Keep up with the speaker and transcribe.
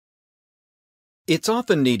It's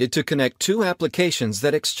often needed to connect two applications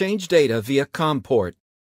that exchange data via COM port.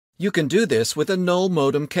 You can do this with a null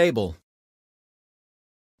modem cable.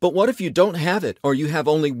 But what if you don't have it or you have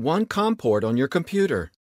only one COM port on your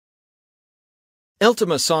computer?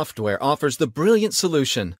 Ultima Software offers the brilliant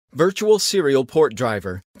solution, Virtual Serial Port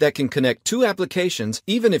Driver, that can connect two applications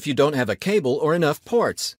even if you don't have a cable or enough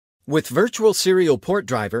ports. With Virtual Serial Port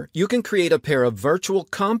Driver, you can create a pair of virtual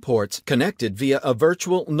COM ports connected via a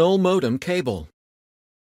virtual null modem cable.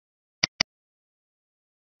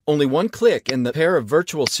 Only one click and the pair of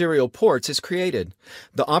virtual serial ports is created.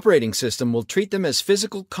 The operating system will treat them as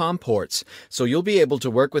physical COM ports, so you'll be able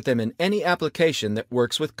to work with them in any application that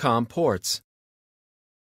works with COM ports.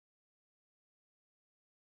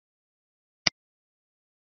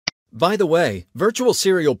 By the way, Virtual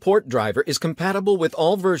Serial Port Driver is compatible with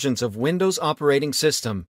all versions of Windows operating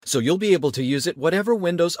system, so you'll be able to use it whatever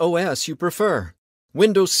Windows OS you prefer.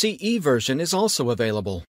 Windows CE version is also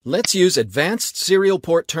available. Let's use Advanced Serial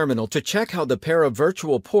Port Terminal to check how the pair of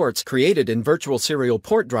virtual ports created in Virtual Serial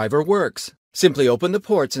Port Driver works. Simply open the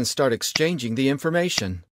ports and start exchanging the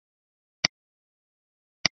information.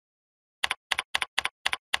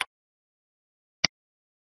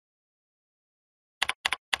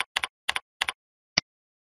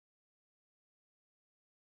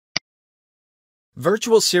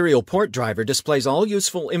 Virtual Serial Port Driver displays all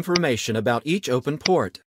useful information about each open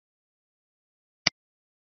port.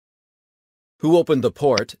 Who opened the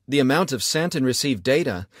port, the amount of sent and received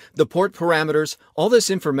data, the port parameters, all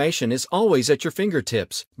this information is always at your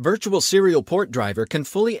fingertips. Virtual Serial Port Driver can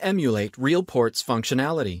fully emulate real ports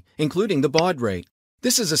functionality, including the baud rate.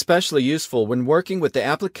 This is especially useful when working with the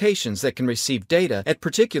applications that can receive data at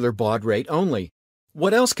particular baud rate only.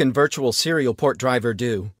 What else can Virtual Serial Port Driver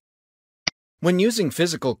do? When using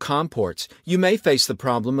physical COM ports, you may face the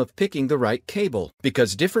problem of picking the right cable,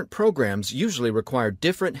 because different programs usually require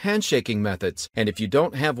different handshaking methods, and if you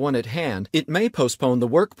don't have one at hand, it may postpone the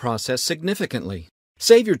work process significantly.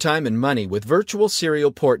 Save your time and money with Virtual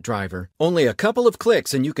Serial Port Driver. Only a couple of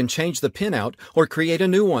clicks and you can change the pinout or create a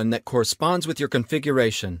new one that corresponds with your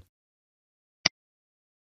configuration.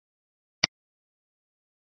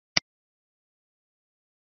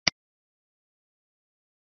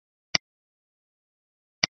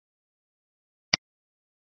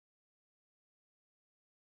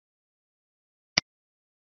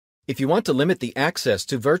 If you want to limit the access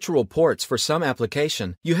to virtual ports for some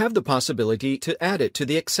application, you have the possibility to add it to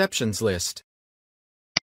the exceptions list.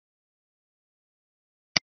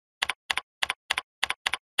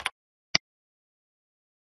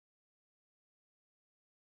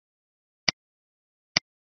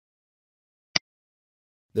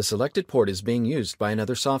 The selected port is being used by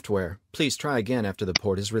another software. Please try again after the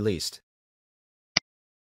port is released.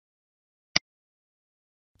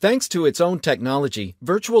 Thanks to its own technology,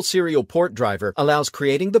 Virtual Serial Port Driver allows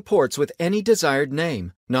creating the ports with any desired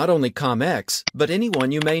name, not only COMX, but any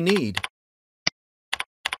one you may need.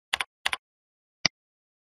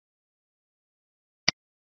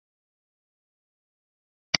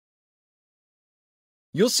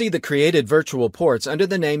 You'll see the created virtual ports under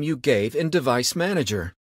the name you gave in Device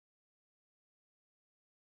Manager.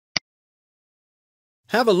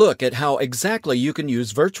 Have a look at how exactly you can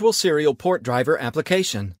use Virtual Serial Port Driver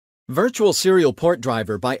application. Virtual Serial Port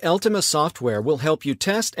Driver by Ultima Software will help you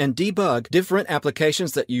test and debug different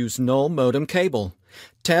applications that use null modem cable.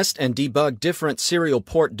 Test and debug different serial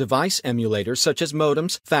port device emulators such as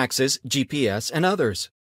modems, faxes, GPS, and others.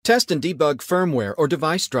 Test and debug firmware or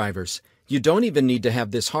device drivers. You don't even need to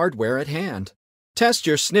have this hardware at hand. Test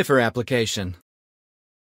your sniffer application.